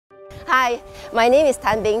Hi, my name is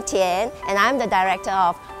Tian, and I'm the director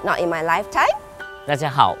of Not in My Lifetime. 大家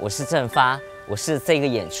好，我是郑发，我是这个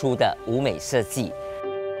演出的舞美设计。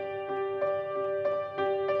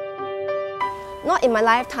Not in My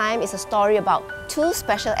Lifetime is a story about two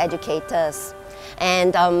special educators.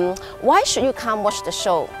 And why should you come watch the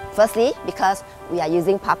show? Firstly, because we are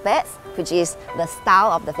using puppets, which is the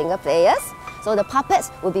style of the Finger Players. So the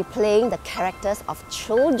puppets will be playing the characters of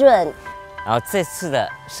children. 然后这次的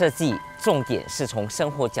设计重点是从生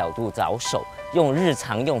活角度着手，用日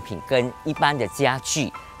常用品跟一般的家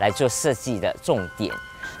具来做设计的重点。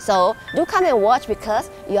So do come and watch because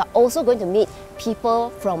you are also going to meet people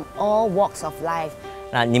from all walks of life.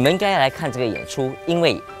 那你们应该来看这个演出，因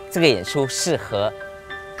为这个演出适合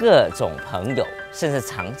各种朋友，甚至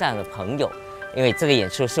残障的朋友，因为这个演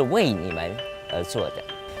出是为你们而做的。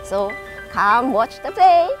So come watch the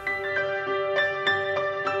play.